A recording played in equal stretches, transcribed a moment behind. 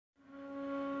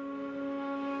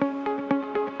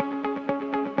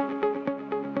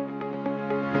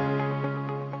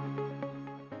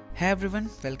Hey everyone,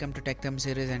 welcome to Tech Thumb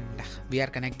series and we are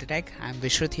Connected Tech. I'm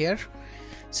Vishruth here.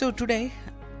 So today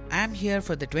I'm here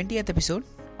for the 20th episode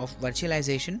of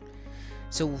virtualization.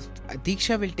 So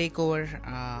Diksha will take over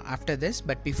after this,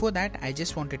 but before that I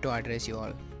just wanted to address you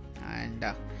all, and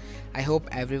I hope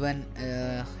everyone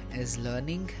is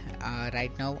learning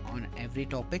right now on every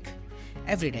topic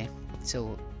every day.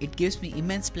 So it gives me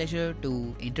immense pleasure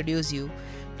to introduce you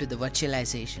to the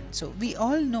virtualization. So we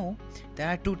all know there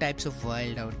are two types of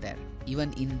world out there,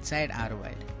 even inside our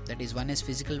world. That is, one is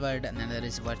physical world and another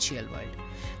is virtual world,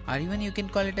 or even you can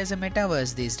call it as a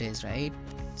metaverse these days, right?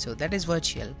 So that is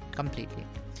virtual completely.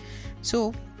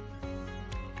 So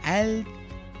I'll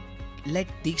let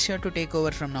Diksha to take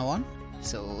over from now on,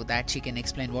 so that she can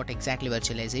explain what exactly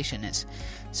virtualization is.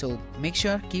 So make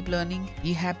sure, keep learning,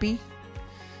 be happy.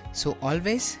 So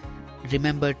always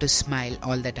remember to smile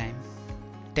all the time.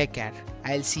 Take care.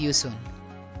 I'll see you soon.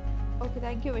 Okay,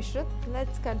 thank you, Vishruth.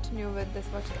 Let's continue with this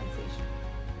virtualization.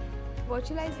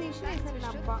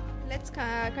 Let's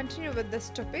continue with this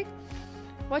topic.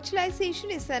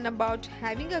 Virtualization is about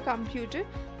having a computer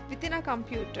within a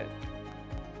computer,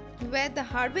 where the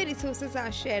hardware resources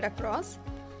are shared across.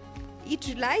 It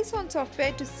relies on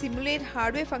software to simulate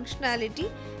hardware functionality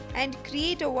and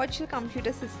create a virtual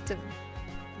computer system.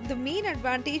 The main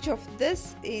advantage of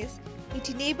this is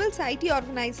it enables IT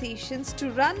organizations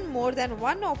to run more than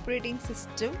one operating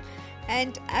system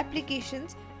and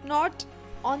applications not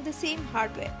on the same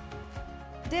hardware.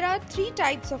 There are three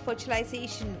types of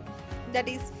virtualization, that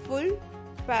is full,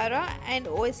 para and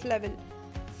OS level.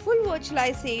 Full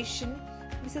virtualization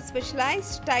is a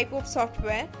specialized type of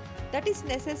software that is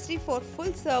necessary for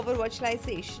full server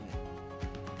virtualization.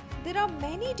 There are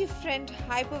many different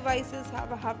hypervisors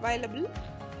available,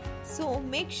 so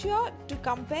make sure to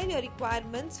compare your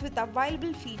requirements with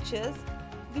available features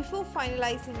before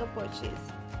finalizing a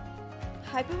purchase.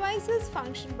 Hypervisors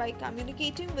function by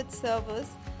communicating with servers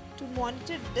to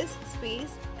monitor disk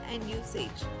space and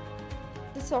usage.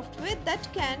 The software that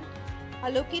can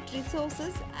allocate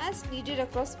resources as needed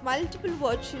across multiple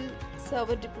virtual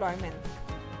server deployments.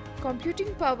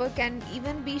 Computing power can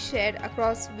even be shared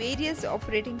across various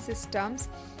operating systems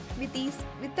with ease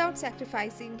without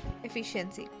sacrificing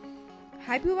efficiency.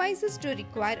 Hypervisors do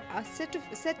require a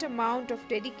set amount of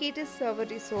dedicated server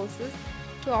resources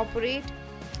to operate,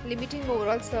 limiting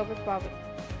overall server power.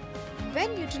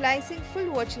 When utilizing full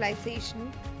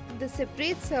virtualization, the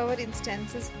separate server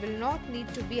instances will not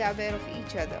need to be aware of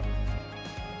each other.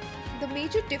 The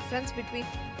major difference between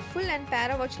full and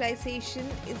para virtualization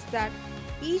is that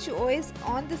each OS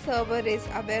on the server is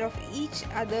aware of each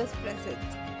other's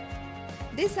presence.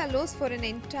 This allows for an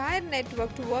entire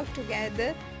network to work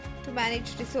together to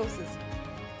manage resources.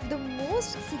 The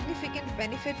most significant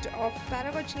benefit of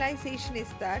para virtualization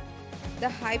is that the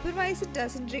hypervisor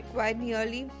doesn't require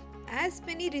nearly as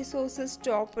many resources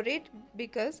to operate,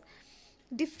 because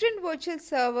different virtual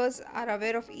servers are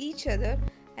aware of each other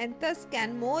and thus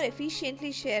can more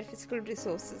efficiently share physical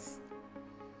resources.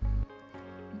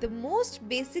 The most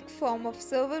basic form of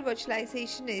server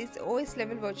virtualization is OS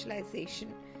level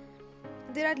virtualization.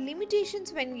 There are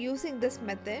limitations when using this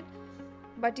method,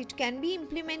 but it can be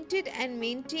implemented and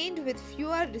maintained with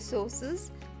fewer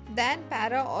resources than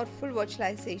para or full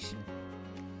virtualization.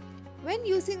 When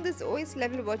using this OS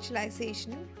level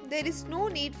virtualization, there is no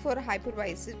need for a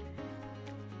hypervisor.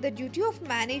 The duty of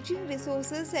managing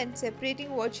resources and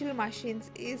separating virtual machines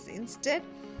is instead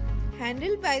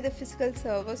handled by the physical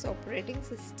server's operating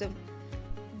system.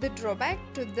 The drawback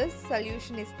to this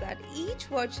solution is that each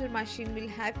virtual machine will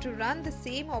have to run the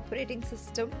same operating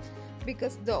system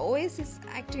because the OS is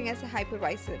acting as a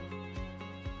hypervisor.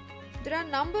 There are a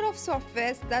number of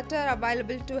softwares that are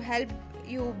available to help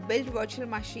you build virtual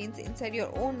machines inside your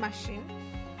own machine.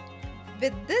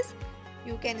 With this,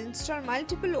 you can install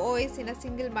multiple OS in a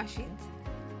single machine.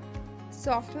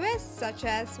 Software such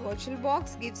as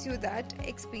VirtualBox gives you that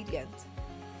experience.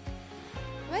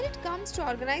 When it comes to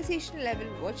organization level,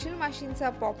 virtual machines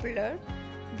are popular.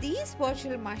 These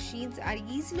virtual machines are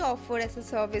easily offered as a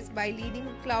service by leading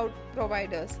cloud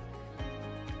providers.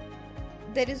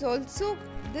 This also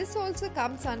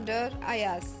comes under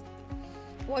IaaS.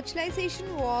 Virtualization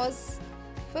was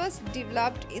first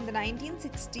developed in the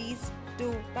 1960s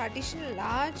to partition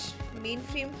large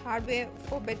mainframe hardware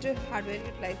for better hardware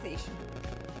utilization.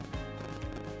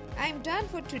 I am done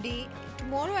for today.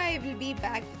 Tomorrow I will be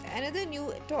back with another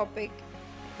new topic.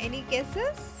 Any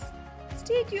guesses?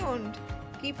 Stay tuned.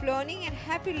 Keep learning and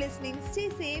happy listening. Stay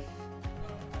safe.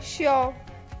 Sure.